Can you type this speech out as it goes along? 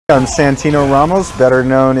I'm Santino Ramos, better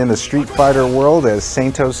known in the Street Fighter world as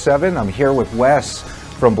Sainto 7. I'm here with Wes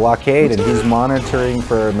from Blockade, and he's monitoring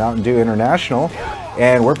for Mountain Dew International.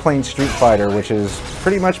 And we're playing Street Fighter, which is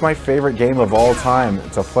pretty much my favorite game of all time.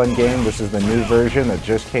 It's a fun game. This is the new version that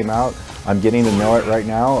just came out. I'm getting to know it right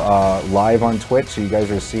now, live on Twitch, so you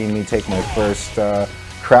guys are seeing me take my first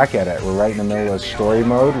crack at it. We're right in the middle of story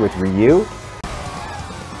mode with Ryu.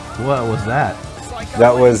 What was that?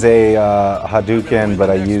 That was a Hadouken, but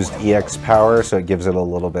I used EX power, so it gives it a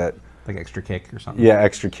little bit... Like extra kick or something? Yeah,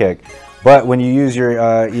 extra kick. But when you use your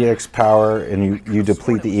EX power and you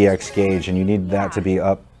deplete the EX gauge, and you need that to be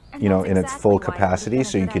up, you know, in its full capacity,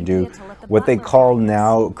 so you can do what they call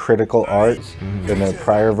now critical art. In the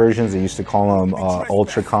prior versions, they used to call them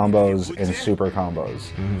ultra combos and super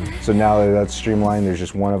combos. So now that that's streamlined, there's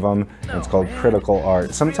just one of them, and it's called critical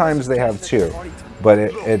art. Sometimes they have two, but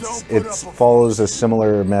it follows a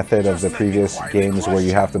similar method of the previous games where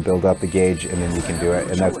you have to build up the gauge and then you can do it.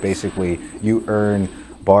 And that's basically, you earn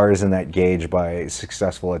bars in that gauge by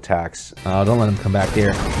successful attacks. Oh, don't let him come back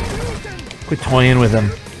here. Quit toying with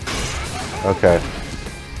him. Okay.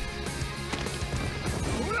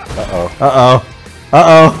 Uh-oh. Uh-oh.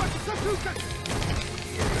 Uh-oh.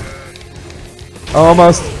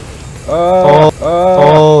 Almost.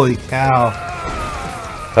 Holy cow.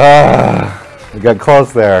 We got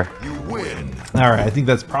close there. Alright, I think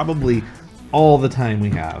that's probably all the time we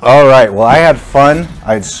have. All right, well, I had fun.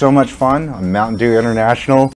 I had so much fun on Mountain Dew International.